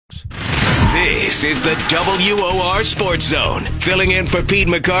Sox. This is the WOR Sports Zone. Filling in for Pete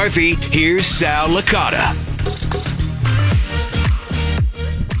McCarthy, here's Sal Licata.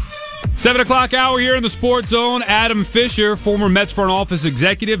 7 o'clock hour here in the Sports Zone. Adam Fisher, former Mets front office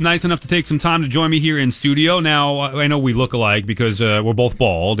executive, nice enough to take some time to join me here in studio. Now, I know we look alike because we're both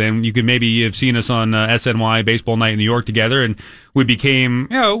bald, and you could maybe have seen us on SNY Baseball Night in New York together, and we became,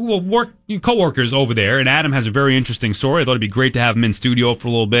 co-workers over there. And Adam has a very interesting story. I thought it'd be great to have him in studio for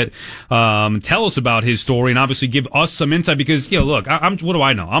a little bit. Tell us about his story and obviously give us some insight because, look, I'm what do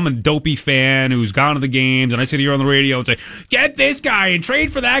I know? I'm a dopey fan who's gone to the games, and I sit here on the radio and say, get this guy and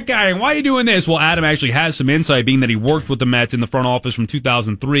trade for that guy, and why are you doing this? Well, Adam actually has some insight, being that he worked with the Mets in the front office from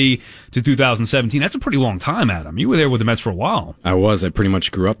 2003 to 2017. That's a pretty long time, Adam. You were there with the Mets for a while. I was. I pretty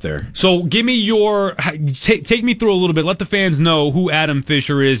much grew up there. So give me take me through a little bit. Let the fans know who Adam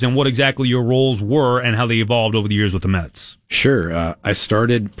Fisher is and what exactly your roles were and how they evolved over the years with the Mets. Sure. I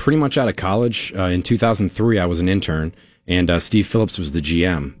started pretty much out of college. In 2003, I was an intern, and Steve Phillips was the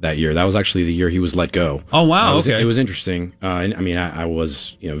GM that year. That was actually the year he was let go. Oh, wow. Okay. It was interesting. I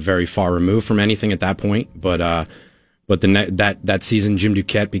was very far removed from anything at that point, but that season, Jim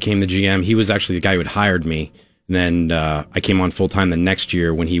Duquette became the GM. He was actually the guy who had hired me. And then I came on full-time the next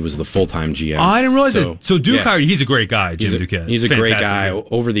year when he was the full-time GM. Oh, I didn't realize that. So Duke, he's a great guy, Jim Duquette. He's a great guy.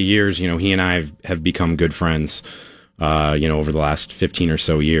 Over the years, he and I have become good friends, over the last 15 or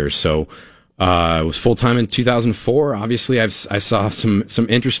so years. So I was full-time in 2004. Obviously, I saw some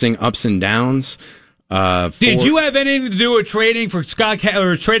interesting ups and downs. Did you have anything to do with trading Scott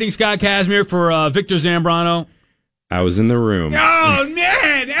Kazmir for Victor Zambrano? I was in the room. Oh,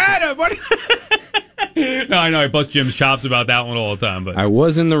 man, Adam, what... No, I know I bust Jim's chops about that one all the time, but I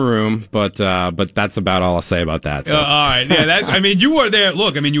was in the room, but that's about all I'll say about that. So. All right, yeah, you were there.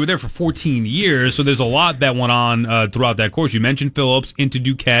 Look, you were there for 14 years, so there's a lot that went on throughout that course. You mentioned Phillips into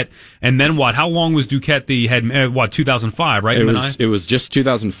Duquette, and then what? How long was Duquette the head? 2005, right? It was just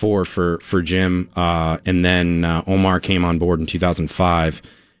 2004 for Jim, and then Omar came on board in 2005,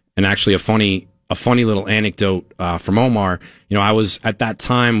 and actually a funny little anecdote from Omar. I was at that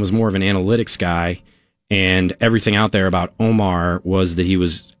time was more of an analytics guy. And everything out there about Omar was that he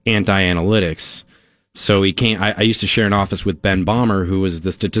was anti-analytics. So he came. I used to share an office with Ben Baumer, who was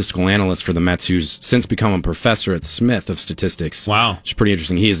the statistical analyst for the Mets, who's since become a professor at Smith of statistics. Wow, which is pretty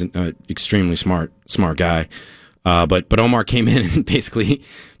interesting. He is an extremely smart guy. But Omar came in and basically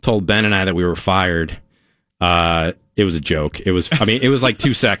told Ben and I that we were fired. It was a joke. It was like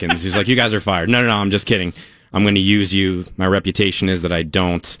 2 seconds. He was like, "You guys are fired." No, I'm just kidding. I'm going to use you. My reputation is that I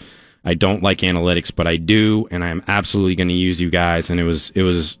don't like analytics, but I do, and I'm absolutely going to use you guys. And it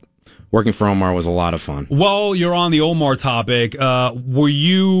was working for Omar was a lot of fun. Well, you're on the Omar topic. Were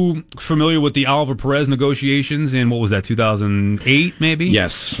you familiar with the Oliver Perez negotiations in, 2008 maybe?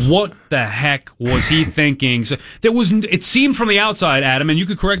 Yes. What the heck was he thinking? So it seemed from the outside, Adam, and you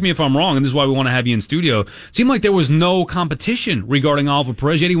could correct me if I'm wrong, and this is why we want to have you in studio. It seemed like there was no competition regarding Oliver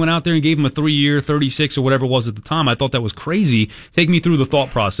Perez, yet he went out there and gave him a 3-year, 36 or whatever it was at the time. I thought that was crazy. Take me through the thought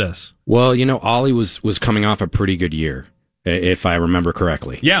process. Well, Ollie was coming off a pretty good year, if I remember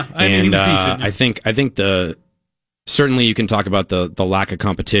correctly. Yeah, he was decent. I think certainly you can talk about the lack of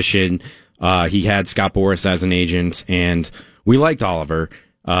competition. He had Scott Boras as an agent, and we liked Oliver.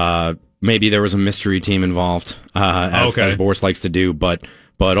 Maybe there was a mystery team involved, as Boras likes to do, but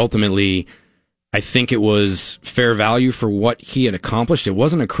ultimately, I think it was fair value for what he had accomplished. It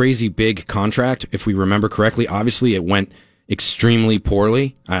wasn't a crazy big contract, if we remember correctly. Obviously, it went extremely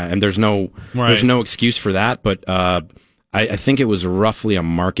poorly, and there's no excuse for that, but I think it was roughly a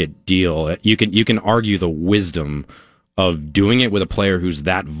market deal. You can argue the wisdom of doing it with a player who's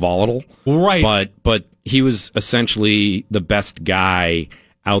that volatile, right? But he was essentially the best guy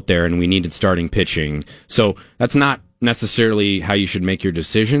out there, and we needed starting pitching. So that's not necessarily how you should make your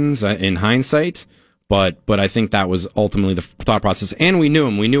decisions in hindsight. But I think that was ultimately the thought process. And we knew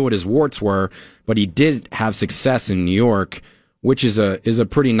him. We knew what his warts were, but he did have success in New York, which is a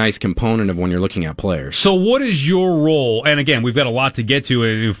pretty nice component of when you're looking at players. So what is your role? And again, we've got a lot to get to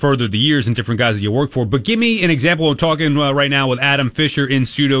and further the years and different guys that you work for. But give me an example. I'm talking right now with Adam Fisher in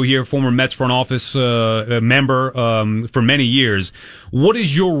studio here, former Mets front office member for many years. What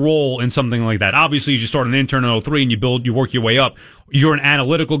is your role in something like that? Obviously, you start an intern in 03 and you work your way up. You're an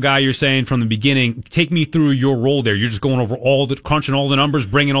analytical guy, you're saying, from the beginning. Take me through your role there. You're just going over crunching all the numbers,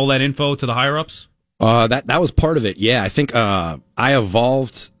 bringing all that info to the higher-ups? That was part of it. Yeah, I think I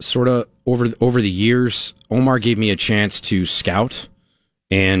evolved sort of over the years. Omar gave me a chance to scout,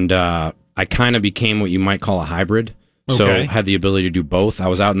 and I kind of became what you might call a hybrid. Okay. So had the ability to do both. I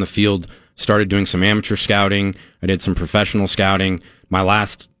was out in the field, started doing some amateur scouting. I did some professional scouting. My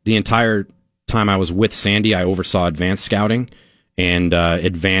last the entire time I was with Sandy, I oversaw advanced scouting and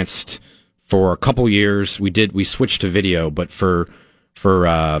advanced for a couple years. We switched to video, but for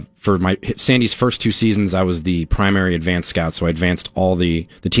my Sandy's first 2 seasons, I was the primary advanced scout, so I advanced all the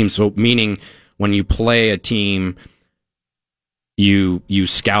teams. So meaning when you play a team, you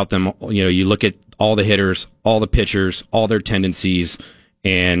scout them. You look at all the hitters, all the pitchers, all their tendencies,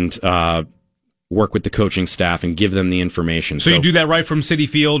 and work with the coaching staff and give them the information. So you do that right from Citi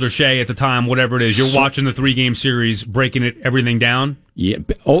Field or Shea at the time, whatever it is. You're watching the 3-game series, breaking everything down? Yeah.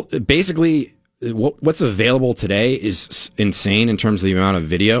 Basically, what's available today is insane in terms of the amount of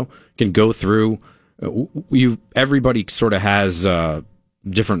video. You can go through. Everybody sort of has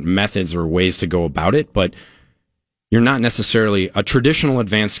different methods or ways to go about it, but you're not necessarily... A traditional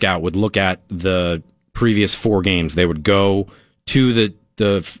advanced scout would look at the previous 4 games. They would go to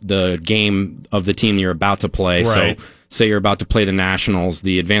the game of the team you're about to play. Right. So say you're about to play the Nationals,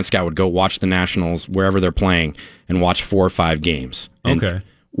 the advanced scout would go watch the Nationals wherever they're playing and watch 4 or 5 games. And okay.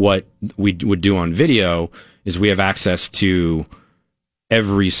 What we would do on video is we have access to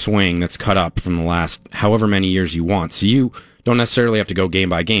every swing that's cut up from the last however many years you want. So you don't necessarily have to go game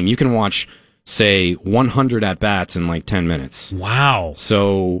by game. You can watch, say, 100 at-bats in like 10 minutes. Wow.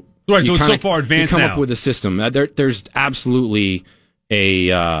 So... Right, so it's so far advanced now. You come now. up with a system. There's absolutely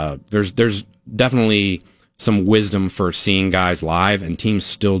there's definitely some wisdom for seeing guys live, and teams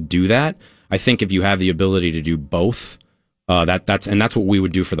still do that. I think if you have the ability to do both, that's what we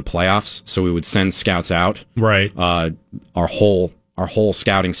would do for the playoffs. So we would send scouts out. Right. Our whole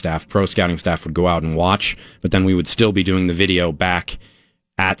scouting staff, pro scouting staff, would go out and watch, but then we would still be doing the video back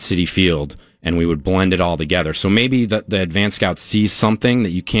at Citi Field, and we would blend it all together. So maybe the advanced scout sees something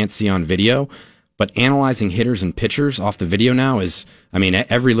that you can't see on video, but analyzing hitters and pitchers off the video now is,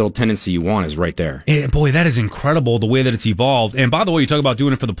 every little tendency you want is right there. And boy, that is incredible, the way that it's evolved. And by the way, you talk about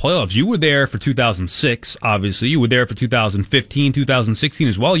doing it for the playoffs. You were there for 2006, obviously. You were there for 2015, 2016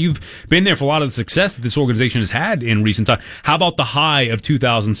 as well. You've been there for a lot of the success that this organization has had in recent time. How about the high of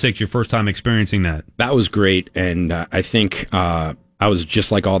 2006, your first time experiencing that? That was great, and I think... I was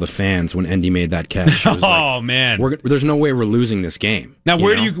just like all the fans when Endy made that catch. Man, there's no way we're losing this game. Now,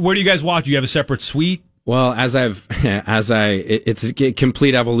 where do you guys watch? You have a separate suite? Well, it's a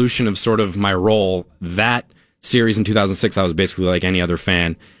complete evolution of sort of my role. That series in 2006, I was basically like any other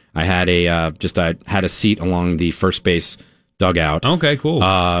fan. I had a seat along the first base dugout. Okay, cool.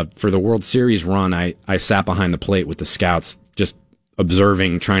 For the World Series run, I sat behind the plate with the scouts, just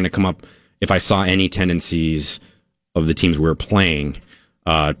observing, trying to come up if I saw any tendencies of the teams we were playing,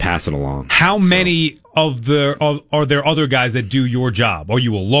 pass it along. How many are there other guys that do your job? Are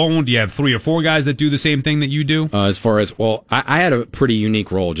you alone? Do you have 3 or 4 guys that do the same thing that you do? As far as, I had a pretty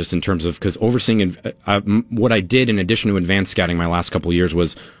unique role just in terms of, because overseeing, what I did in addition to advanced scouting my last couple of years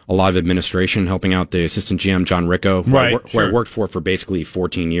was a lot of administration, helping out the assistant GM, John Ricco, who I worked for basically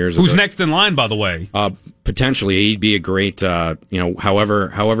 14 years. Who's next in line, by the way? Potentially. He'd be a great,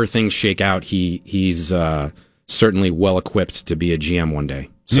 however things shake out, he's certainly well equipped to be a GM one day.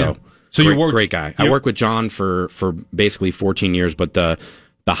 So great guy. I worked with John for basically 14 years, but the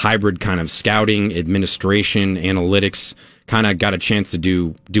hybrid kind of scouting, administration, analytics, kind of got a chance to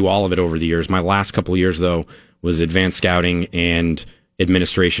do all of it over the years. My last couple of years though was advanced scouting and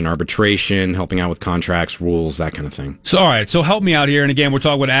administration, arbitration, helping out with contracts, rules, that kind of thing. So, all right. So help me out here. And again, we're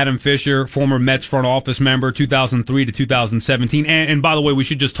talking with Adam Fisher, former Mets front office member, 2003 to 2017. And by the way, we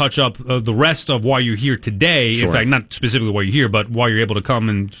should just touch up the rest of why you're here today. Sure. In fact, not specifically why you're here, but why you're able to come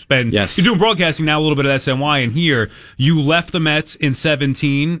and spend. Yes. You're doing broadcasting now, a little bit of SNY. And here, you left the Mets in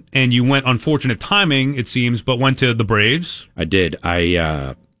 17, and you went, unfortunate timing, it seems, but went to the Braves. I did.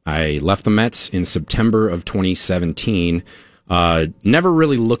 I left the Mets in September of 2017. Never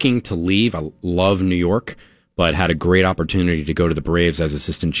really looking to leave. I love New York, but had a great opportunity to go to the Braves as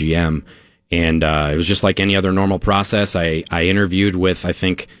assistant GM. And it was just like any other normal process. I interviewed with, I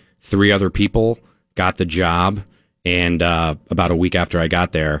think, 3 other people, got the job, and about a week after I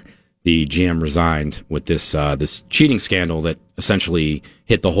got there, the GM resigned with this cheating scandal that essentially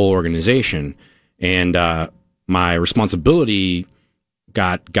hit the whole organization. And my responsibility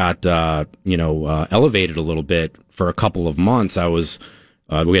got elevated a little bit. For a couple of months, I was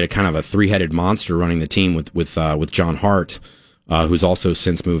we had a kind of a 3-headed monster running the team with John Hart, who's also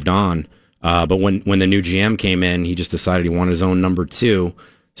since moved on. But when the new GM came in, he just decided he wanted his own number 2.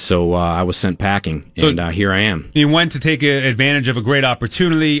 So I was sent packing, and here I am. You went to take advantage of a great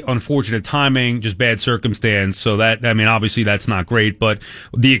opportunity, unfortunate timing, just bad circumstance. So obviously that's not great, but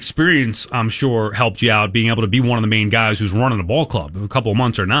the experience, I'm sure, helped you out being able to be one of the main guys who's running a ball club a couple of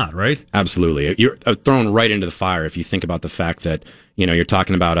months or not, right? Absolutely. You're thrown right into the fire if you think about the fact that, you're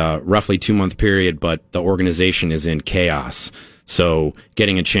talking about a roughly 2-month period, but the organization is in chaos. So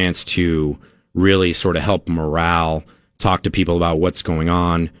getting a chance to really sort of help morale, talk to people about what's going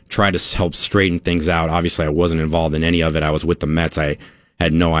on, try to help straighten things out. Obviously, I wasn't involved in any of it. I was with the Mets. I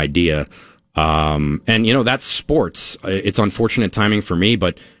had no idea. And that's sports. It's unfortunate timing for me,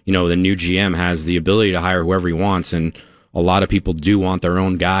 but, the new GM has the ability to hire whoever he wants. And a lot of people do want their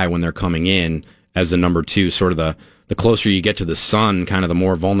own guy when they're coming in as the number two, sort of the closer you get to the sun, kind of the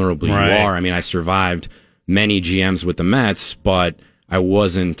more vulnerable you are. I mean, I survived many GMs with the Mets, but I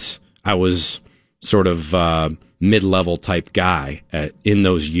was sort of, mid-level type guy in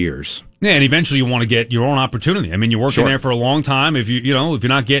those years. Yeah, and eventually you want to get your own opportunity. I mean, you're working there for a long time. If if you're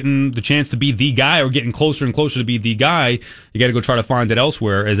not getting the chance to be the guy or getting closer and closer to be the guy, you got to go try to find it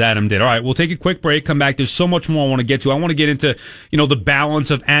elsewhere, as Adam did. All right, we'll take a quick break, come back. There's so much more I want to get to. I want to get into, the balance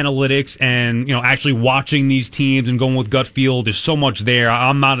of analytics and, actually watching these teams and going with gut feel. There's so much there.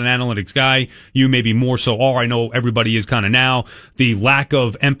 I'm not an analytics guy. You maybe more so are. I know everybody is kind of now. The lack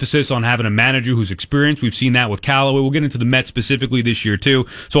of emphasis on having a manager who's experienced. We've seen that with Callaway. We'll get into the Mets specifically this year, too.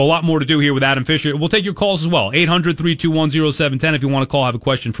 So a lot more to do here with Adam Fisher. We'll take your calls as well. 800-321-0710 if you want to call, have a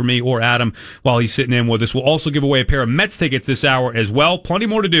question for me or Adam while he's sitting in with us. We'll also give away a pair of Mets tickets this hour as well. Plenty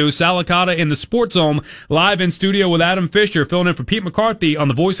more to do. Sal Licata in the Sports Zone, live in studio with Adam Fisher, filling in for Pete McCarthy on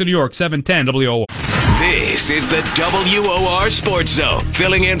the Voice of New York, 710 WOR. This is the WOR Sports Zone.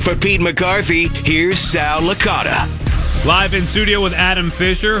 Filling in for Pete McCarthy, here's Sal Licata. Live in studio with Adam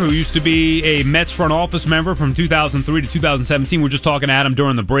Fisher, who used to be a Mets front office member from 2003 to 2017. We're just talking to Adam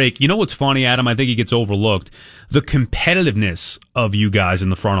during the break. You know what's funny, Adam? I think he gets overlooked. The competitiveness of you guys in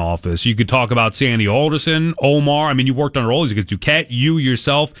the front office. You could talk about Sandy Alderson, Omar. I mean, you worked under all these guys. Duquette, you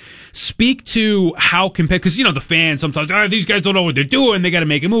yourself. Speak to how competitive, because, the fans sometimes, these guys don't know what they're doing. They got to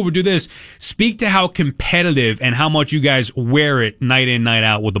make a move or do this. Speak to how competitive and how much you guys wear it night in, night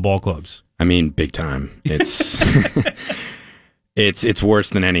out with the ball clubs. I mean, big time. It's it's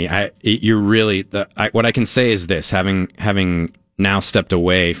worse than any. What I can say is this: having now stepped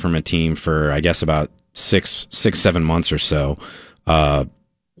away from a team for, I guess, about 7 months or so.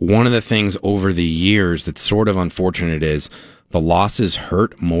 One of the things over the years that's sort of unfortunate is the losses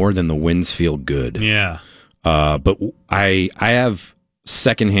hurt more than the wins feel good. Yeah. But I have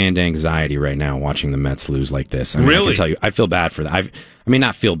secondhand anxiety right now watching the Mets lose like this. I mean, really? I can tell you, I feel bad for that.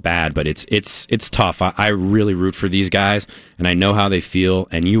 Not feel bad, but it's tough. I really root for these guys, and I know how they feel.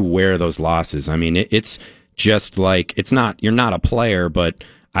 And you wear those losses. I mean, it's just like you're not a player, but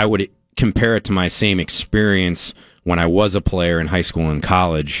I would compare it to my same experience when I was a player in high school and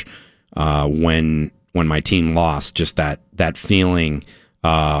college. When my team lost, just that feeling,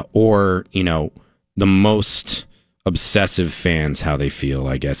 or the most obsessive fans, how they feel,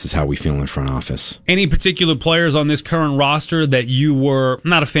 I guess, is how we feel in the front office. Any particular players on this current roster that you were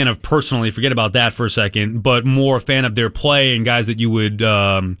not a fan of personally, forget about that for a second, but more a fan of their play and guys that you would,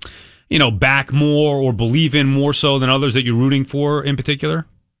 back more or believe in more so than others that you're rooting for in particular?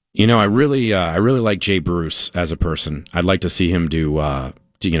 I really like Jay Bruce as a person. I'd like to see him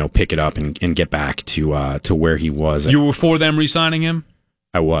pick it up and get back to where he was. You were for them re-signing him?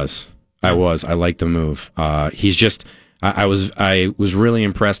 I was. I like the move. He's just. I was really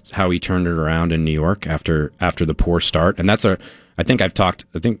impressed how he turned it around in New York after the poor start, and that's I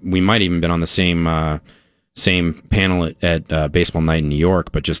think we might even been on the same panel at Baseball Night in New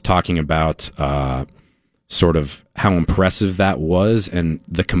York, but just talking about sort of how impressive that was and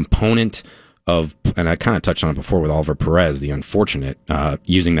the component of, and I kind of touched on it before with Oliver Perez, the unfortunate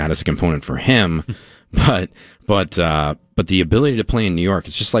using that as a component for him, but the ability to play in New York,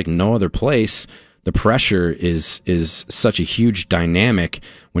 it's just like no other place. The pressure is such a huge dynamic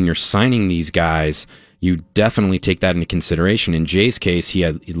when you're signing these guys. You definitely take that into consideration. In Jay's case, he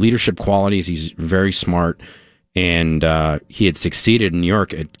had leadership qualities. He's very smart, and he had succeeded in New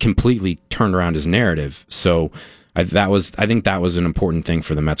York. It completely turned around his narrative. So I think that was an important thing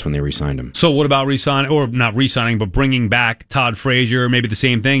for the Mets when they re-signed him. So what about re-signing, or not re-signing, but bringing back Todd Frazier? Maybe the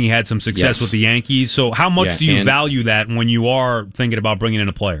same thing. He had some success with the Yankees. So how much do you value that when you are thinking about bringing in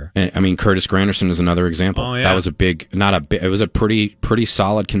a player? And, I mean, Curtis Granderson is another example. Oh, yeah. That was it was a pretty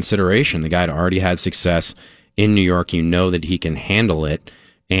solid consideration. The guy had already had success in New York. You know that he can handle it,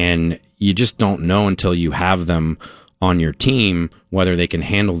 and you just don't know until you have them on your team whether they can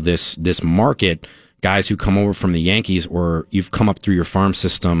handle this market. guys who come over from the Yankees, or you've come up through your farm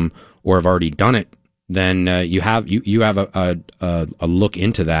system or have already done it, then you have a look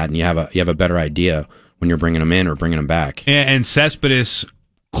into that, and you have a better idea when you're bringing them in or bringing them back. And Cespedes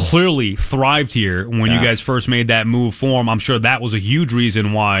clearly thrived here when you guys first made that move for him. I'm sure that was a huge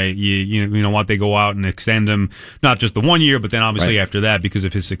reason why you know what they go out and extend him, not just the 1 year, but then obviously after that, because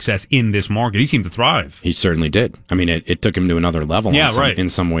of his success in this market, he seemed to thrive. He certainly did. I mean, it took him to another level in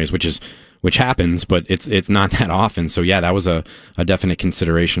some ways, which happens, but it's not that often. So yeah, that was a definite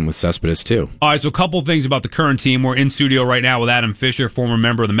consideration with Cespedes too. All right, so a couple things about the current team. We're in studio right now with Adam Fisher, former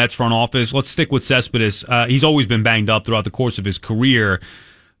member of the Mets front office. Let's stick with Cespedes. He's always been banged up throughout the course of his career.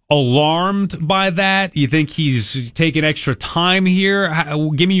 Alarmed by that? You think he's taking extra time here?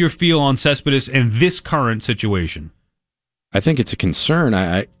 Give me your feel on Cespedes and this current situation. I think it's a concern.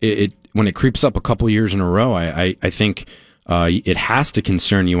 When it creeps up a couple years in a row, I think it has to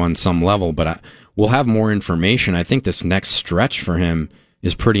concern you on some level. But we'll have more information. I think this next stretch for him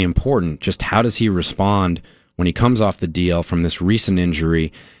is pretty important. Just how does he respond when he comes off the DL from this recent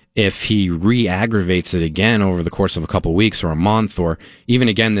injury? If he re-aggravates it again over the course of a couple weeks or a month or even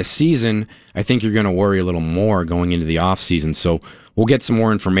again this season, I think you're going to worry a little more going into the offseason. So we'll get some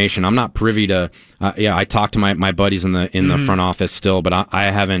more information. I'm not privy to, I talked to my buddies in the front office still, but I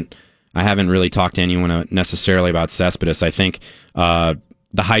haven't really talked to anyone necessarily about Cespedes. I think the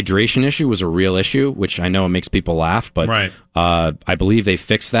hydration issue was a real issue, which I know it makes people laugh, but I believe they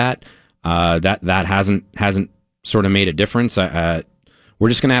fixed that. That hasn't sort of made a difference. We're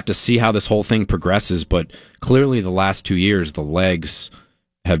just going to have to see how this whole thing progresses, but clearly the last 2 years, the legs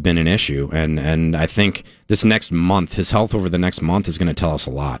have been an issue, and I think this next month, his health over the next month is going to tell us a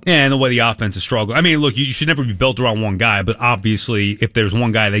lot. Yeah, and the way the offense is struggling. I mean, look, you should never be built around one guy, but obviously, if there's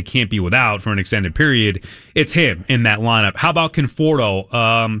one guy they can't be without for an extended period, it's him in that lineup. How about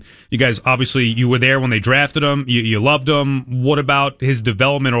Conforto? You guys, obviously, you were there when they drafted him. You loved him. What about his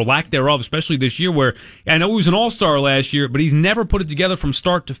development or lack thereof, especially this year, where I know he was an all-star last year, but he's never put it together from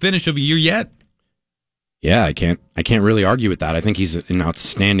start to finish of a year yet? Yeah, I can't really argue with that. I think he's an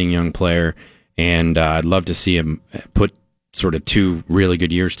outstanding young player, and I'd love to see him put sort of 2 really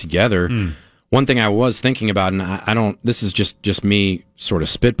good years together. One thing I was thinking about, and I don't, this is just me sort of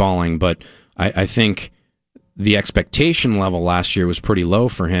spitballing, but I think the expectation level last year was pretty low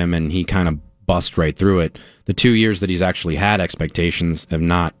for him, and he kind of bust right through it. The 2 years that he's actually had expectations have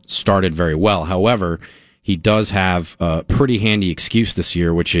not started very well. However, he does have a pretty handy excuse this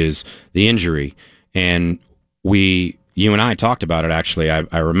year, which is the injury. And you and I talked about it, actually.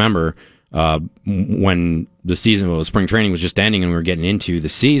 I remember when the season, spring training was just ending and we were getting into the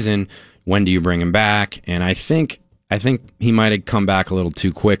season. When do you bring him back? And I think he might have come back a little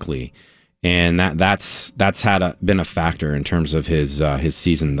too quickly. And that's been a factor in terms of his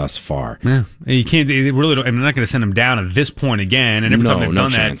season thus far. Yeah, you can't. They really don't, I'm not going to send him down at this point again. And every time they've done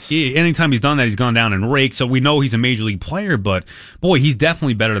that, anytime he's done that, he's gone down and raked. So we know he's a major league player, but boy, he's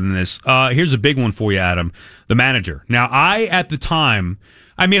definitely better than this. Here's a big one for you, Adam, the manager. Now, at the time,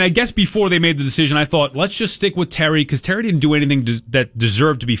 I mean, I guess before they made the decision, I thought, let's just stick with Terry, because Terry didn't do anything that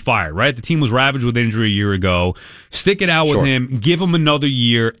deserved to be fired, right? The team was ravaged with injury a year ago. Stick it out with him, give him another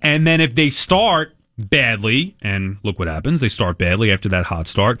year, and then if they start badly, and look what happens, they start badly after that hot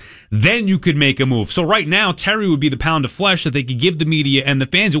start, then you could make a move. So right now, Terry would be the pound of flesh that they could give the media and the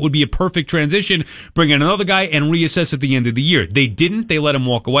fans. It would be a perfect transition, bring in another guy and reassess at the end of the year. They didn't. They let him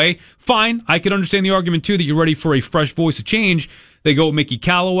walk away. Fine. I could understand the argument, too, that you're ready for a fresh voice of change. They go with Mickey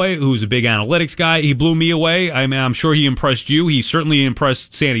Callaway, who's a big analytics guy. He blew me away. I mean, I'm sure he impressed you. He certainly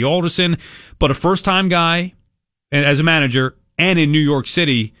impressed Sandy Alderson. But a first-time guy as a manager and in New York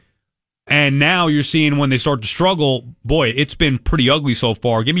City, and now you're seeing when they start to struggle, boy, it's been pretty ugly so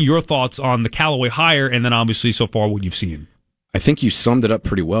far. Give me your thoughts on the Callaway hire, and then obviously so far what you've seen. I think you summed it up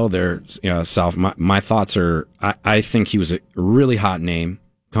pretty well there, Sal. My thoughts are, I think he was a really hot name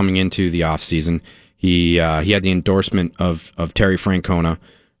coming into the offseason. He had the endorsement of Terry Francona,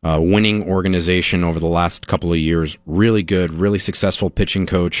 winning organization over the last couple of years. Really good, really successful pitching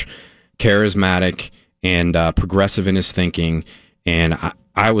coach, charismatic and progressive in his thinking. And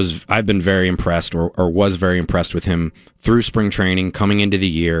I've been very impressed, or was very impressed with him through spring training, coming into the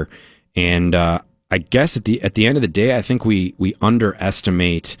year. And I guess at the end of the day, I think we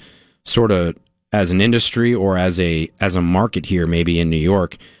underestimate, sort of as an industry or as a market here, maybe in New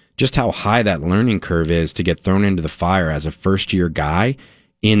York, just how high that learning curve is to get thrown into the fire as a first-year guy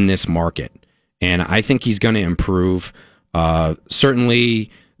in this market. And I think he's going to improve.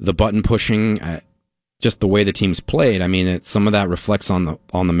 Certainly the button pushing, just the way the team's played. I mean, some of that reflects on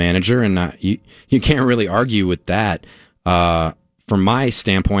the manager, and you can't really argue with that. From from my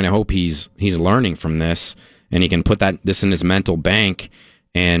standpoint, I hope he's learning from this and he can put this in his mental bank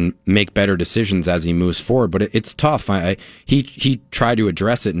and make better decisions as he moves forward. But it's tough. He tried to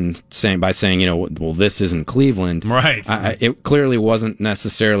address it by saying, well, this isn't Cleveland. Right. It clearly wasn't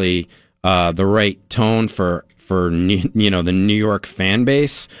necessarily the right tone for the New York fan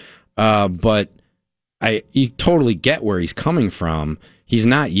base. But you totally get where he's coming from. He's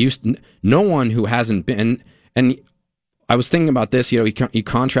not used. No one who hasn't been, and I was thinking about this. You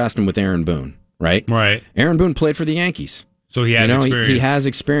contrast him with Aaron Boone, right? Right. Aaron Boone played for the Yankees. So he has experience. He has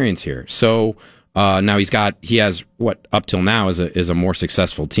experience here. So now he has what up till now is a more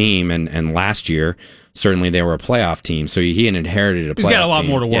successful team, and last year certainly they were a playoff team. So he inherited a playoff team. He's got a lot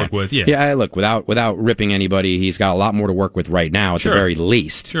more to work with. Yeah. Yeah. Look, without ripping anybody, he's got a lot more to work with right now at the very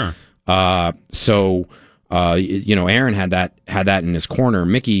least. Sure. Aaron had that in his corner.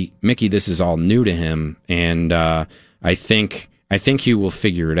 Mickey, this is all new to him, and I think he will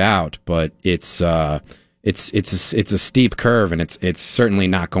figure it out. But it's a steep curve, and it's certainly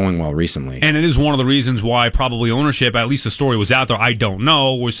not going well recently. And it is one of the reasons why probably ownership, at least the story was out there, I don't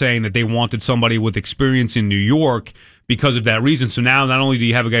know, was saying that they wanted somebody with experience in New York because of that reason. So now not only do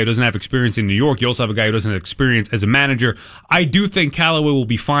you have a guy who doesn't have experience in New York, you also have a guy who doesn't have experience as a manager. I do think Callaway will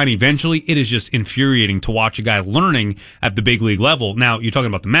be fine eventually. It is just infuriating to watch a guy learning at the big league level. Now, you're talking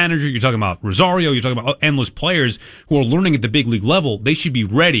about the manager, you're talking about Rosario, you're talking about endless players who are learning at the big league level. They should be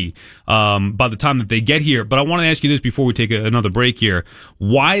ready by the time that they get here. But I want to ask you this before we take another break here.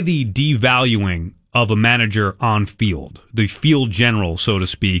 Why the devaluing of a manager on field, the field general, so to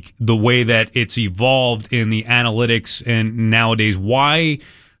speak, the way that it's evolved in the analytics and nowadays? Why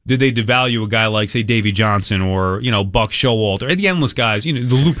did they devalue a guy like, say, Davey Johnson or, Buck Showalter, or the endless guys, the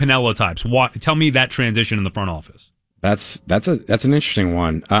Lou Piniella types? Why, tell me that transition in the front office. That's an interesting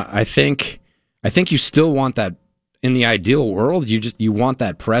one. I think you still want that in the ideal world. You want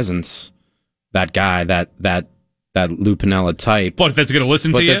that presence, that guy, that Lou Piniella type. But that's going to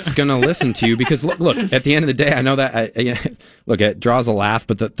listen to you? But that's going to listen to you because, look, at the end of the day, I know that, look, it draws a laugh,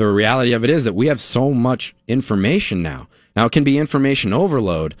 but the reality of it is that we have so much information now. Now, it can be information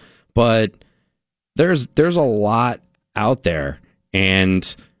overload, but there's a lot out there,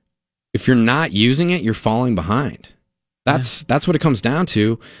 and if you're not using it, you're falling behind. That's what it comes down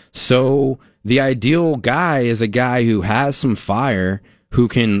to. So the ideal guy is a guy who has some fire, who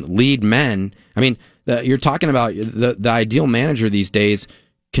can lead men. I mean, you're talking about the ideal manager these days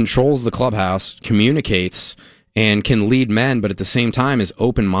controls the clubhouse, communicates, and can lead men, but at the same time is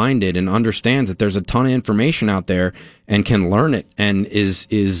open-minded and understands that there's a ton of information out there and can learn it and is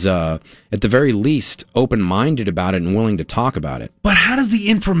at the very least open-minded about it and willing to talk about it. But how does the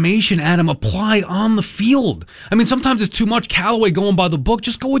information, Adam, apply on the field? I mean, sometimes it's too much Callaway going by the book.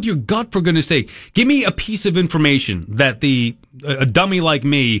 Just go with your gut, for goodness sake. Give me a piece of information that a dummy like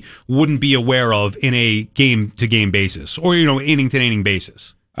me wouldn't be aware of in a game-to-game basis or, inning-to-inning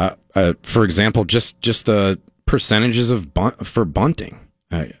basis. For example, just the percentages for bunting.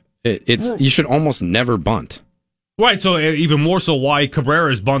 You should almost never bunt. Right, so even more so why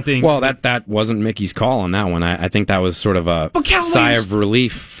Cabrera is bunting. Well, that wasn't Mickey's call on that one. I think that was sort of a sigh of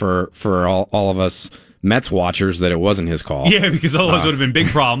relief for all of us Mets watchers that it wasn't his call. Yeah, because otherwise it would have been a big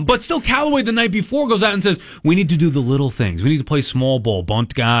problem. But still, Callaway the night before goes out and says, we need to do the little things. We need to play small ball,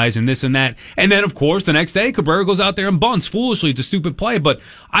 bunt guys, and this and that. And then, of course, the next day, Cabrera goes out there and bunts. Foolishly, it's a stupid play. But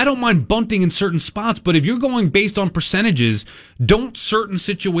I don't mind bunting in certain spots. But if you're going based on percentages, don't certain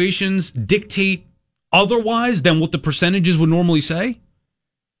situations dictate otherwise than what the percentages would normally say?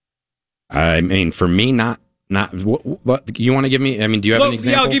 I mean, for me, not what you want to give me? I mean, do you have an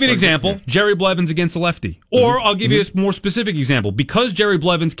example? Yeah, I'll give you an example. Jerry Blevins against a lefty. Or I'll give you a more specific example. Because Jerry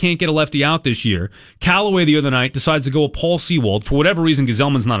Blevins can't get a lefty out this year, Callaway the other night decides to go with Paul Sewald. For whatever reason,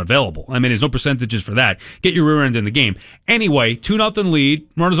 Gazelman's not available. I mean, there's no percentages for that. Get your rear end in the game. Anyway, 2-0 lead.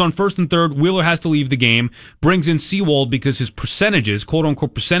 Runners on first and third. Wheeler has to leave the game. Brings in Sewald because his percentages,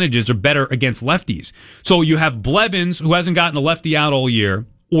 quote-unquote percentages, are better against lefties. So you have Blevins, who hasn't gotten a lefty out all year,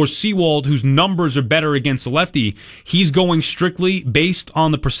 or Sewald, whose numbers are better against the lefty. He's going strictly based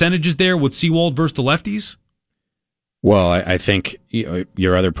on the percentages there with Sewald versus the lefties? Well, I think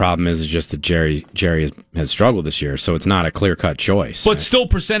your other problem is just that Jerry has struggled this year, so it's not a clear-cut choice. But still,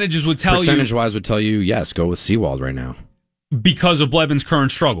 percentages would tell Percentage-wise would tell you, yes, go with Sewald right now. Because of Blevins'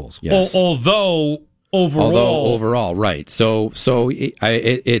 current struggles. Yes. Although overall, right. So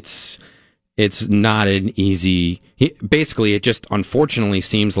it's not an easy... Basically, it just unfortunately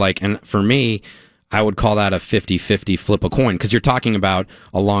seems like, and for me, I would call that a 50-50 flip a coin, because you're talking about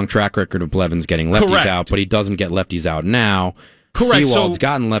a long track record of Blevins getting lefties out, but he doesn't get lefties out now. Correct. Seawald's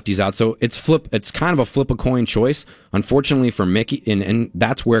gotten lefties out, so it's kind of a flip a coin choice. Unfortunately for Mickey, and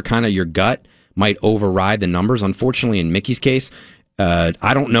that's where kind of your gut might override the numbers. Unfortunately, in Mickey's case,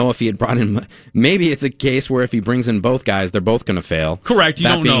 I don't know if he had brought in. Maybe it's a case where if he brings in both guys, they're both going to fail. Correct. You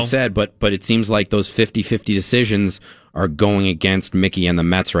don't know. That being said, but it seems like those 50-50 decisions are going against Mickey and the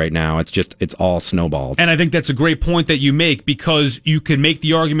Mets right now. It's all snowballed. And I think that's a great point that you make, because you can make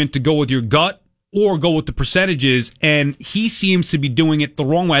the argument to go with your gut or go with the percentages, and he seems to be doing it the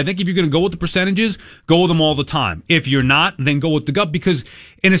wrong way. I think if you're going to go with the percentages, go with them all the time. If you're not, then go with the gut, because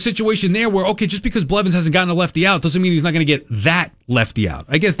in a situation there where, okay, just because Blevins hasn't gotten a lefty out doesn't mean he's not going to get that lefty out.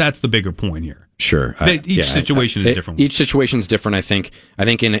 I guess that's the bigger point here. Sure. Each situation is different. Each situation is different, I think. I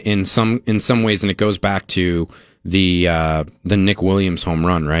think in some ways, and it goes back to the Nick Williams home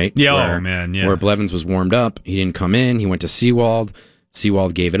run, right? Yeah, where Blevins was warmed up, he didn't come in, he went to Seawald.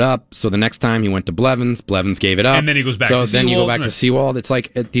 Seawald gave it up. So the next time he went to Blevins gave it up. And then he goes back to Seawald. So then you go back to Seawald. It's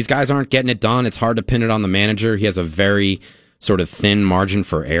like these guys aren't getting it done. It's hard to pin it on the manager. He has a very sort of thin margin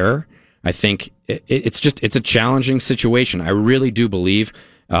for error. I think it's a challenging situation. I really do believe,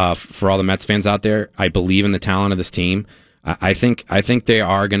 for all the Mets fans out there, I believe in the talent of this team. I think they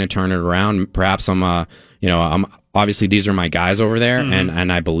are going to turn it around. Perhaps I'm obviously these are my guys over there,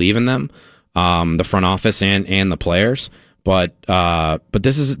 and I believe in them, the front office and the players. But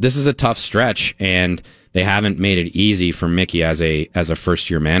this is a tough stretch, and they haven't made it easy for Mickey as a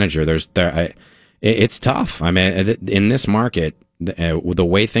first year manager. It's tough. I mean, in this market, with the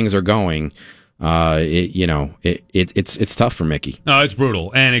way things are going, it's tough for Mickey. No, it's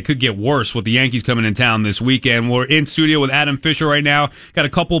brutal, and it could get worse with the Yankees coming in town this weekend. We're in studio with Adam Fisher right now. Got a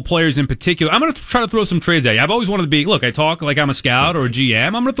couple of players in particular. I'm going to try to throw some trades at you. I've always wanted to be. Look, I talk like I'm a scout or a GM.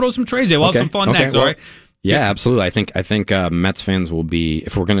 I'm going to throw some trades at you. We'll have some fun next. All right. Yeah, absolutely. I think Mets fans will be,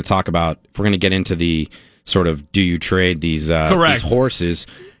 if we're going to get into the sort of, do you trade these horses,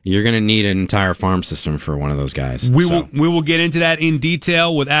 you're going to need an entire farm system for one of those guys. We will get into that in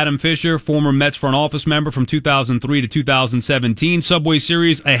detail with Adam Fisher, former Mets front office member from 2003 to 2017. Subway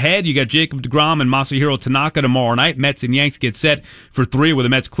Series ahead. You got Jacob deGrom and Masahiro Tanaka tomorrow night. Mets and Yanks get set for 3, where the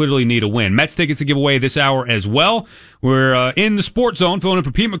Mets clearly need a win. Mets tickets to give away this hour as well. We're in the Sports Zone, filling in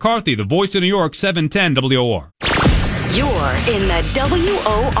for Pete McCarthy, the voice of New York, 710 WOR. You're in the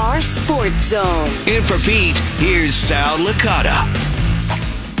WOR Sports Zone. In for Pete, here's Sal Licata.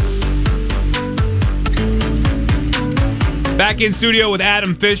 Back in studio with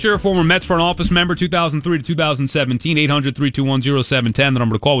Adam Fisher, former Mets front office member, 2003 to 2017, 800-321-0710, the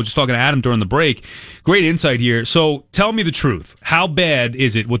number to call. We're just talking to Adam during the break. Great insight here. So tell me the truth. How bad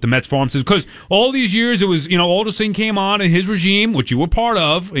is it with the Mets farm system? Because all these years it was, Alderson came on in his regime, which you were part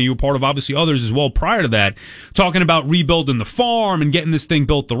of, and you were part of obviously others as well prior to that, talking about rebuilding the farm and getting this thing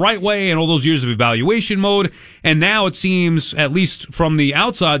built the right way and all those years of evaluation mode. And now it seems, at least from the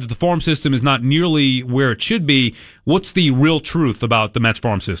outside, that the farm system is not nearly where it should be. What's the real truth about the Mets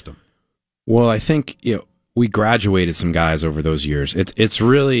farm system? Well, I think we graduated some guys over those years. It's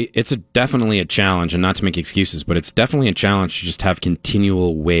definitely a challenge, and not to make excuses, but it's definitely a challenge to just have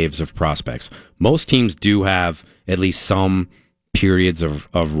continual waves of prospects. Most teams do have at least some periods of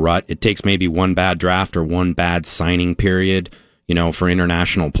rut. It takes maybe one bad draft or one bad signing period, for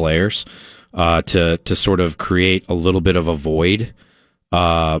international players, to sort of create a little bit of a void.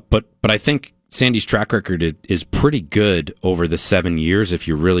 But I think Sandy's track record is pretty good over the 7 years if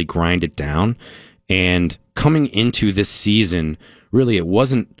you really grind it down. And coming into this season, really,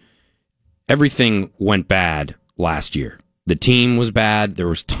 everything went bad last year. The team was bad. There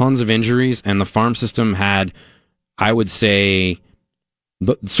was tons of injuries, and the farm system had, I would say,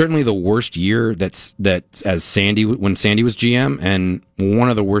 certainly the worst year that's as Sandy, when Sandy was GM, and one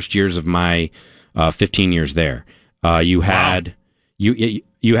of the worst years of my 15 years there.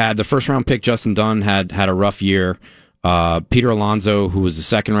 You had the first round pick, Justin Dunn, had a rough year. Peter Alonso, who was the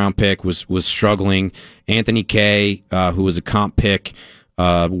second round pick, was struggling. Anthony Kay, who was a comp pick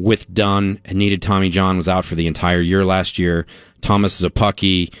with Dunn and needed Tommy John, was out for the entire year last year. Thomas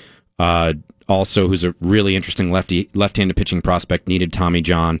Zapucki, also, who's a really interesting left-handed pitching prospect, needed Tommy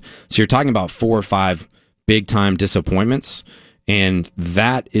John. So you're talking about 4 or 5 big-time disappointments. And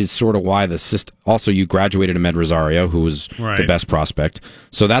that is sort of why the system. Also, you graduated Ahmed Rosario, who was the best prospect.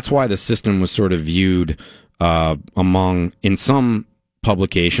 So that's why the system was sort of viewed in some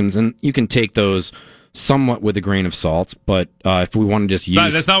publications, and you can take those somewhat with a grain of salt. But if we want to just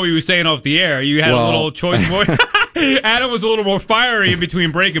use, that's not what you were saying off the air. You had a little choice more. Adam was a little more fiery in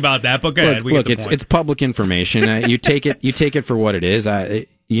between break about that. But go ahead. Look, it's public information. You take it for what it is.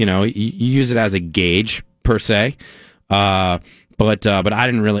 You use it as a gauge per se. But But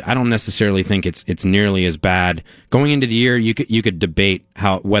I don't necessarily think it's nearly as bad. Going into the year, you could debate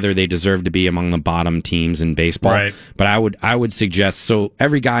whether they deserve to be among the bottom teams in baseball. Right. But I would suggest, so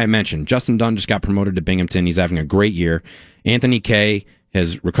every guy I mentioned, Justin Dunn just got promoted to Binghamton. He's having a great year. Anthony Kay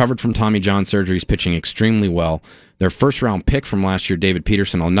has recovered from Tommy John surgery. He's pitching extremely well. Their first round pick from last year, David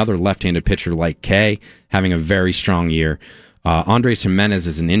Peterson, another left-handed pitcher like Kay, having a very strong year. Andres Jimenez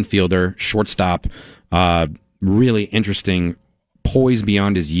is an infielder, shortstop, really interesting, poised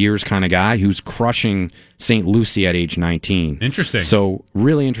beyond his years kind of guy who's crushing St. Lucie at age 19. Interesting. So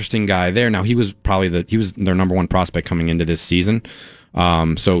really interesting guy there. Now he was their number one prospect coming into this season.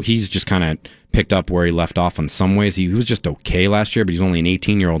 So he's just kind of picked up where he left off in some ways. He was just okay last year, but he's only an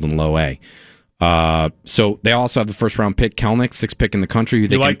 18-year-old in low A. So they also have the first round pick, Kelnick, 6th pick in the country.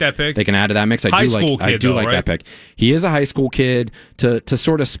 You like that pick? They can add to that mix. I do like that pick. He is a high school kid. To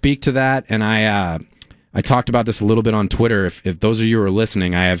sort of speak to that, and I talked about this a little bit on Twitter. If those of you who are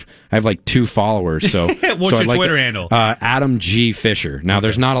listening, I have like 2 followers. So what's your Twitter handle? Adam G. Fisher. Now,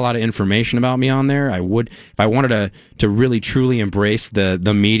 there's not a lot of information about me on there. I would, if I wanted to really truly embrace the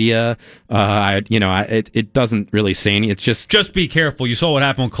media. It doesn't really say any. It's just be careful. You saw what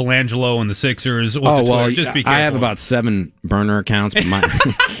happened with Colangelo and the Sixers. Just be careful. I have about 7 burner accounts, but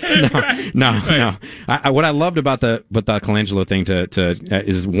no. What I loved about the Colangelo thing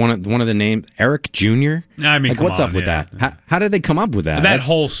is one of the names, Eric Jr. I mean, what's up with that? How did they come up with that? That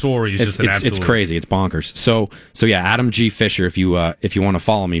whole story is just an absolute... It's crazy. It's bonkers. So yeah, Adam G. Fisher, if you want to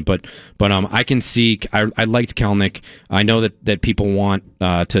follow me, but I can see. I liked Kelnick. I know that people want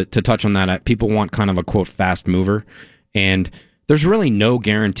to touch on that. People want kind of a quote fast mover, and there's really no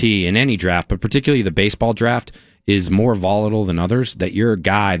guarantee in any draft, but particularly the baseball draft is more volatile than others. That your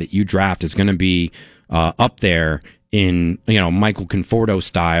guy that you draft is going to be up there in Michael Conforto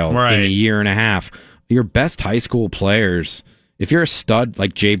style in a year and a half. Your best high school players, if you're a stud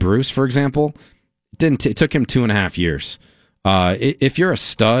like Jay Bruce, for example, it took him 2.5 years. If you're a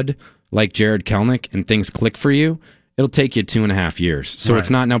stud like Jared Kelnick and things click for you, it'll take you 2.5 years. So It's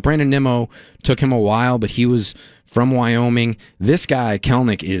not. Now, Brandon Nimmo took him a while, but he was from Wyoming. This guy,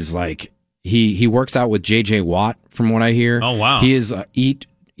 Kelnick, is like, he works out with J.J. Watt, from what I hear. Oh, wow. He is eat,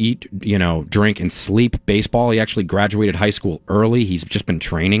 drink, and sleep baseball. He actually graduated high school early. He's just been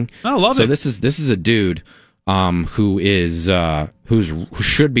training. I love it. So this is a dude who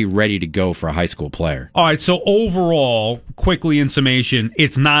should be ready to go for a high school player. All right, so overall, quickly in summation,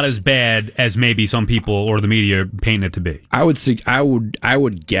 it's not as bad as maybe some people or the media paint it to be. I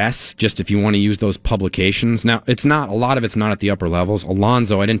would guess, just if you want to use those publications. Now, it's not, a lot of it's not at the upper levels.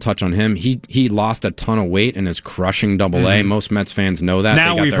 Alonso, I didn't touch on him. He lost a ton of weight and is crushing Double A. Most Mets fans know that.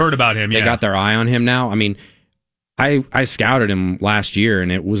 Now we've heard about him. They got their eye on him now. I mean, I scouted him last year,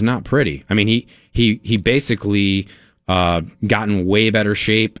 and it was not pretty. I mean, he basically got in way better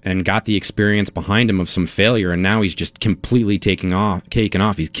shape and got the experience behind him of some failure, and now he's just completely taking off.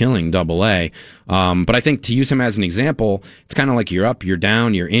 He's killing Double A. But I think to use him as an example, it's kind of like you're up, you're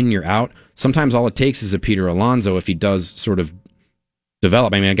down, you're in, you're out. Sometimes all it takes is a Peter Alonso if he does sort of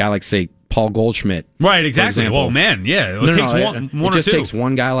develop. I mean, a guy like, say, Paul Goldschmidt. Right, exactly. Well, man, yeah. It just takes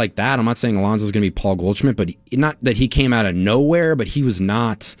one guy like that. I'm not saying Alonso's going to be Paul Goldschmidt, but not that he came out of nowhere, but he was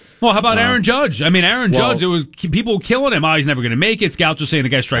not. Well, how about Aaron Judge? I mean, Judge, it was people killing him. Oh, he's never going to make it. Scouts are saying the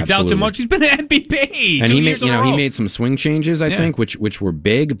guy strikes out too much. He's been an MVP. And he made some swing changes, I think, which were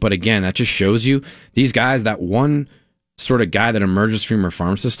big. But again, that just shows you these guys, that one sort of guy that emerges from your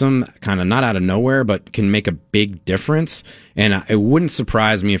farm system, kind of not out of nowhere, but can make a big difference. And it wouldn't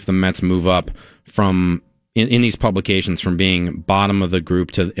surprise me if the Mets move up from in these publications from being bottom of the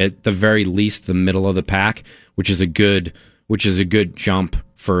group to at the very least the middle of the pack, which is a good jump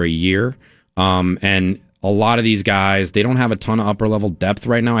for a year. And a lot of these guys, they don't have a ton of upper level depth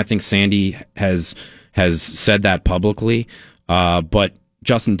right now. I think Sandy has said that publicly. But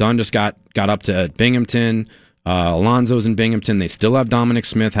Justin Dunn just got up to Binghamton. Alonso's in Binghamton. They still have Dominic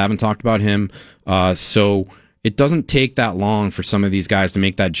Smith. Haven't talked about him. So it doesn't take that long for some of these guys to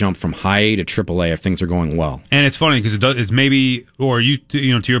make that jump from high A to Triple A if things are going well. And it's funny because it's maybe, or to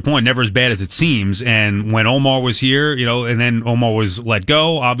your point, never as bad as it seems. And when Omar was here, and then Omar was let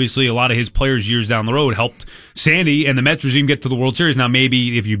go, obviously a lot of his players years down the road helped Sandy and the Mets regime get to the World Series. Now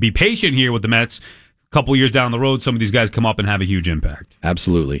maybe if you be patient here with the Mets, couple years down the road, some of these guys come up and have a huge impact.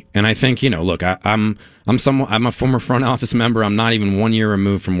 Absolutely. And I think, look, I'm a former front office member. I'm not even 1 year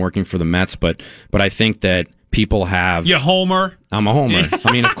removed from working for the Mets, but I think that people have. You homer. I'm a homer.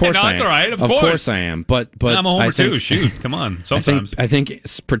 I mean, of course no, I am. that's all right. Of course I am. But I'm a homer too. Shoot, come on. Sometimes I think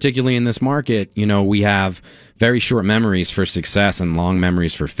particularly in this market, we have very short memories for success and long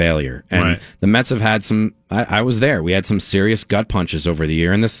memories for failure. And the Mets have had some. I was there. We had some serious gut punches over the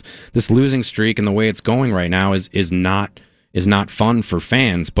year, and this losing streak and the way it's going right now is not fun for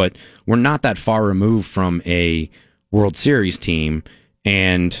fans. But we're not that far removed from a World Series team,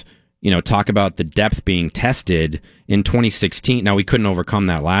 and talk about the depth being tested in 2016. Now, we couldn't overcome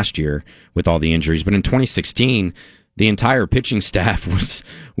that last year with all the injuries, but in 2016, the entire pitching staff was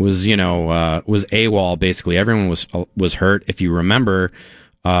AWOL. Basically, everyone was hurt. If you remember,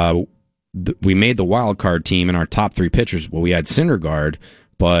 we made the wild card team, and our top three pitchers. Well, we had Syndergaard.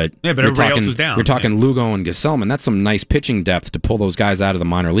 But everybody else was down. You're talking Lugo and Gesellman. That's some nice pitching depth to pull those guys out of the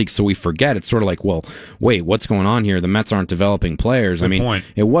minor leagues. So we forget. It's sort of like, well, wait, what's going on here? The Mets aren't developing players. Good point.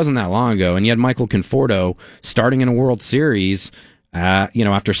 It wasn't that long ago. And you had Michael Conforto starting in a World Series,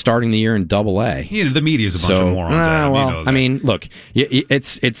 after starting the year in Double-A. The media's a bunch of morons. Look,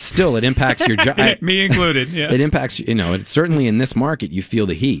 it's still, it impacts your job. Me included, yeah. It impacts, it's certainly in this market, you feel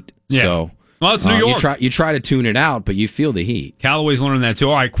the heat. Yeah. So... Well, it's New York. You try to tune it out, but you feel the heat. Callaway's learning that too.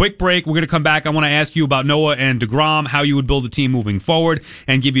 All right, quick break. We're going to come back. I want to ask you about Noah and DeGrom, how you would build a team moving forward,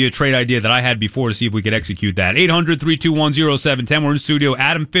 and give you a trade idea that I had before to see if we could execute that. 800-321-0710. We're in studio.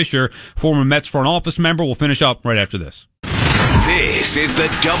 Adam Fisher, former Mets front office member. We'll finish up right after this. This is the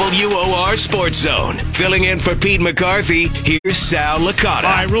WOR Sports Zone. Filling in for Pete McCarthy, here's Sal Licata.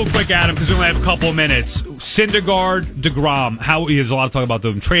 All right, real quick, Adam, because we only have a couple of minutes. Syndergaard, DeGrom, there's a lot of talk about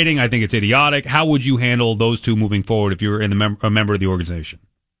them trading. I think it's idiotic. How would you handle those two moving forward if you were a member of the organization?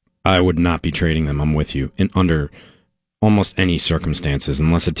 I would not be trading them. I'm with you. Under almost any circumstances,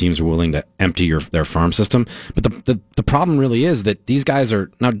 unless the teams are willing to empty their farm system. But the problem really is that these guys are,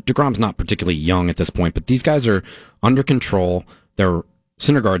 now DeGrom's not particularly young at this point, but these guys are under control.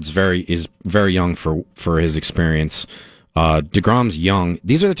 Syndergaard's is very young for his experience. DeGrom's young.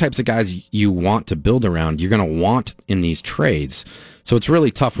 These are the types of guys you want to build around. You're going to want in these trades. So it's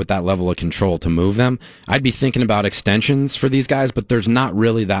really tough with that level of control to move them. I'd be thinking about extensions for these guys, but there's not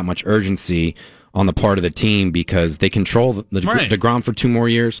really that much urgency on the part of the team because they control DeGrom for 2 more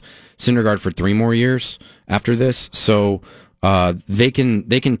years, Syndergaard for 3 more years after this. So they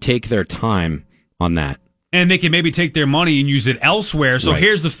can take their time on that. And they can maybe take their money and use it elsewhere. So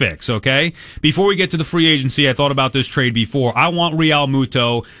Here's the fix, okay? Before we get to the free agency, I thought about this trade before. I want Real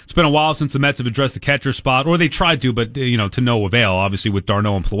Muto. It's been a while since the Mets have addressed the catcher spot, or they tried to, but to no avail, obviously, with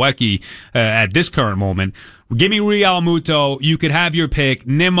Darno and Plawecki at this current moment. Give me Real Muto. You could have your pick.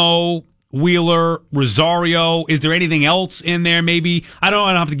 Nimmo, Wheeler, Rosario. Is there anything else in there? Maybe I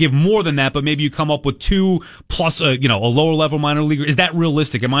don't have to give more than that, but maybe you come up with 2 plus a lower level minor leaguer. Is that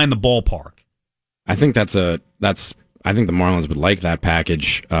realistic? Am I in the ballpark? I think I think the Marlins would like that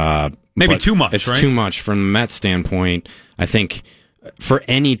package. Maybe too much. It's right? too much from the Mets standpoint. I think for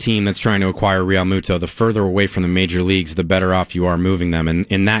any team that's trying to acquire Real Muto, the further away from the major leagues, the better off you are moving them. And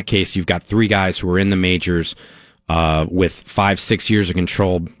in that case, you've got 3 guys who are in the majors with 5-6 years of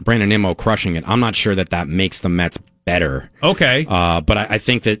control. Brandon Nimmo crushing it. I'm not sure that makes the Mets better. Okay. But I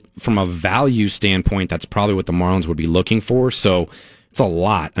think that from a value standpoint, that's probably what the Marlins would be looking for. So it's a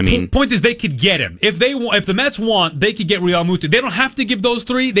lot. I mean, point is they could get him if the Mets want. They could get Real Muto. They don't have to give those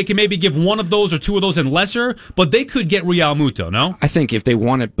 3. They can maybe give 1 of those or 2 of those and lesser, but they could get Real Muto. No, I think if they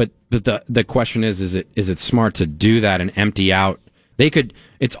want it, but the question is it smart to do that and empty out? They could.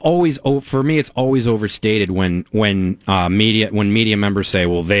 It's always for me. It's always overstated when media members say,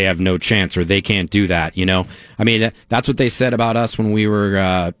 "Well, they have no chance" or "They can't do that." I mean, that's what they said about us when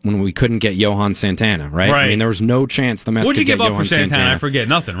we couldn't get Johan Santana, right? I mean, there was no chance the Mets What'd could you give get up Johan for Santana? I forget.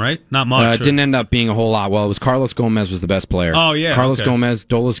 Nothing, right? Not much. It didn't end up being a whole lot. Well, it was Carlos Gomez was the best player. Oh yeah, Carlos Gomez,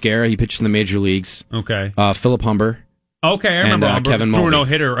 Dolis Guerra. He pitched in the major leagues. Okay. Philip Humber. Okay, I remember Kevin Mulvey. Mulvey. Threw a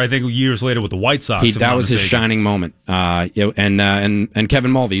no-hitter, I think, years later with the White Sox. That was his shining moment. And Kevin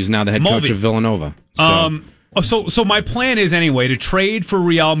Mulvey, who's now the head coach of Villanova. So my plan is, anyway, to trade for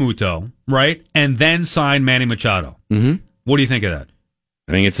Real Muto, right, and then sign Manny Machado. Mm-hmm. What do you think of that?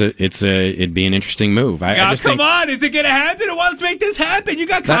 I think it'd be an interesting move. Come on, is it going to happen? Let's make this happen. You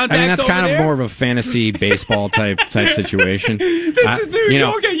got contacts that's kind there? of more of a fantasy baseball type situation. This is New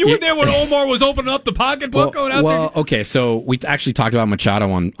York. You were there when Omar was opening up the pocketbook going out there. Well, okay, so we actually talked about Machado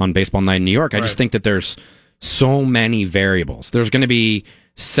on Baseball Night in New York. I just think that there's so many variables. There's going to be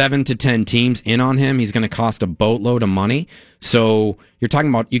 7 to 10 teams in on him. He's going to cost a boatload of money. So you're talking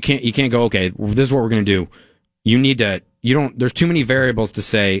about you can't go, okay, this is what we're going to do. There's too many variables to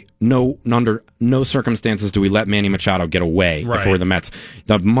say under no circumstances do we let Manny Machado get away before the Mets.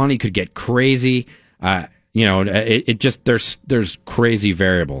 The money could get crazy. it just there's crazy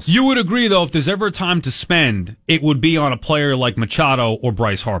variables. You would agree, though, if there's ever a time to spend, it would be on a player like Machado or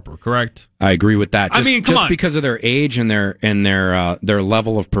Bryce Harper, correct? I agree with that. Come on. Because of their age and their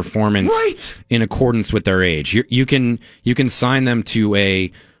level of performance, right, in accordance with their age. You can sign them to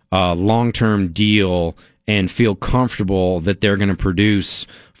a long-term deal and feel comfortable that they're going to produce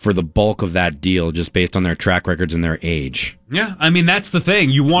for the bulk of that deal just based on their track records and their age. Yeah, I mean, that's the thing.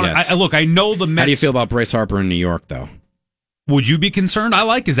 You want to... Yes. Look, I know the Mets... How do you feel about Bryce Harper in New York, though? Would you be concerned? I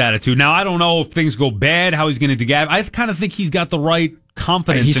like his attitude. Now, I don't know if things go bad, how he's going to gab. I kind of think he's got the right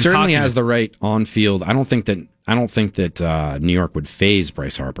confidence. He certainly has the right on-field. I don't think that New York would phase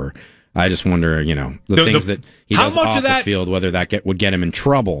Bryce Harper. I just wonder, the things that he does off the field, whether that would get him in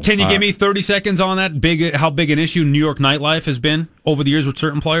trouble. Can you give me 30 seconds on that? How big an issue New York nightlife has been over the years with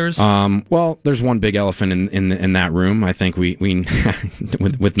certain players? Well, there's one big elephant in that room. I think we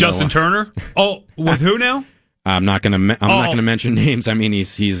with Justin Turner. Oh, with who now? I'm not gonna mention names. I mean,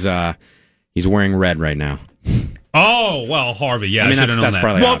 he's wearing red right now. Oh, well, Harvey, yeah, I mean, should have known that's that.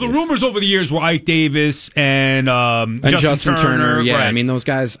 probably well, obvious. The rumors over the years were Ike Davis and Justin Turner. Yeah, right. I mean, those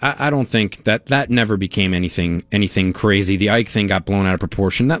guys, I don't think that never became anything crazy. The Ike thing got blown out of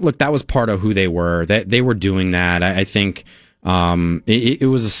proportion. That was part of who they were. They were doing that. I think it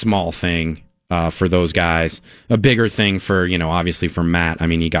was a small thing for those guys. A bigger thing for, obviously for Matt. I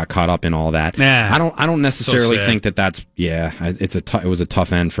mean, he got caught up in all that. Nah, I don't necessarily think that's, it was a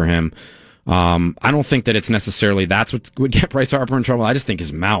tough end for him. I don't think that it's necessarily that's what would get Bryce Harper in trouble. I just think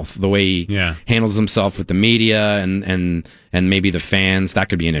his mouth, the way he handles himself with the media and maybe the fans, that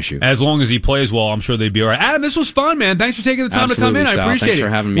could be an issue. As long as he plays well, I'm sure they'd be all right. Adam, this was fun, man. Thanks for taking the time Absolutely, to come in. Sal. I appreciate Thanks it. for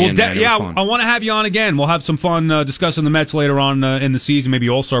having me in, man. It was fun. I want to have you on again. We'll have some fun discussing the Mets later on in the season, maybe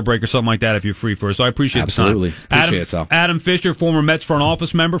All-Star break or something like that if you're free for us. So I appreciate Absolutely. the time. Appreciate it, Sal. Adam Fisher, former Mets front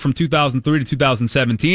office member from 2003 to 2017.